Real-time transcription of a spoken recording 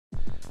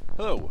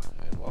Hello,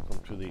 and welcome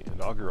to the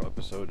inaugural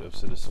episode of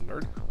Citizen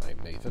Nerd. I'm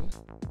Nathan.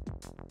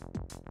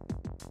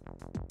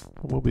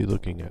 We'll be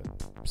looking at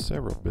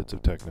several bits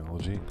of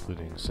technology,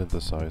 including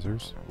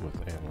synthesizers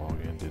with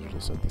analog and digital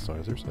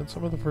synthesizers, and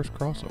some of the first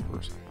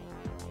crossovers.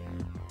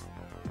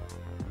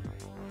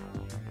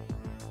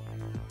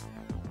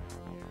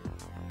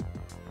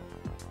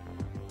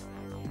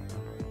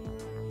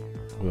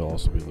 We'll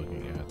also be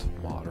looking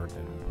at modern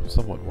and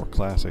somewhat more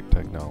classic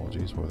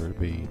technologies, whether it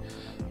be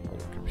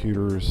older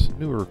computers,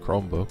 newer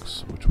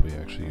Chromebooks, which we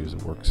actually use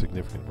at work a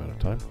significant amount of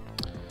time.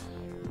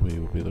 We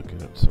will be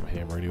looking at some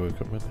ham radio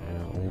equipment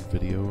and old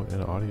video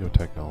and audio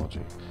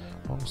technology,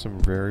 along with some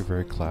very,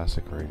 very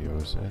classic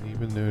radios and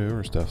even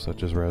newer stuff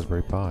such as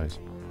Raspberry Pis.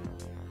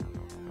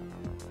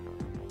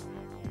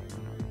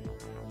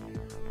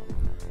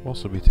 We'll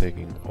also be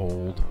taking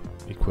old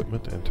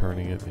equipment and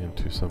turning it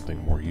into something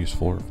more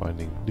useful or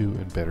finding new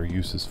and better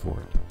uses for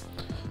it.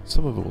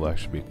 Some of it will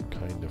actually be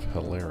kind of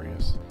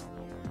hilarious.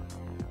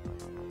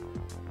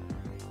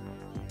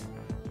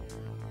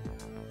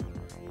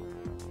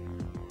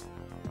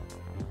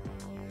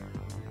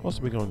 We'll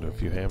also be going to a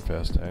few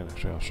Hamfest, and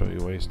actually I'll show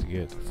you ways to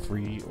get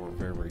free or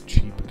very, very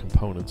cheap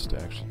components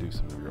to actually do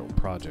some of your own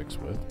projects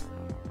with.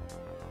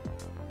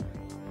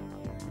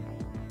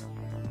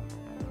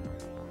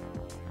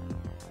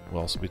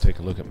 We'll also be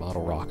taking a look at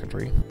model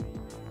rocketry.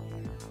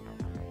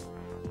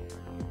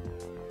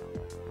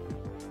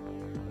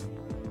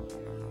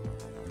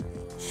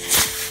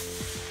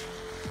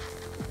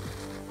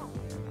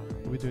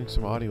 We'll be doing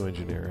some audio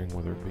engineering,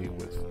 whether it be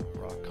with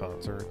rock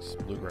concerts,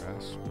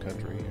 bluegrass,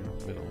 country,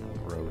 or middle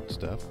of the road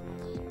stuff.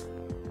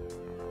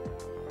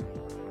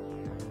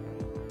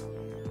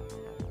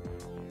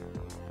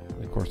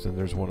 And of course, then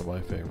there's one of my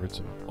favorites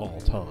of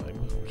all time,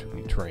 which would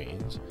be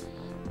trains.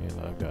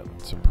 And I've gotten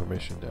some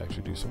permission to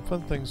actually do some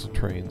fun things with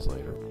trains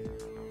later.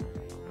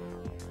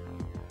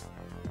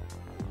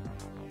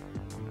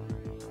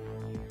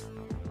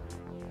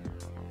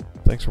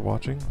 Thanks for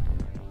watching.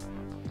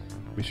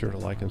 Be sure to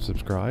like and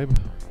subscribe,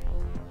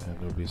 and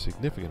there will be a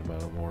significant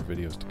amount of more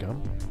videos to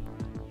come.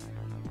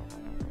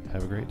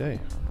 Have a great day.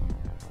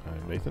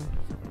 I'm Nathan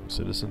from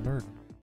Citizen Nerd.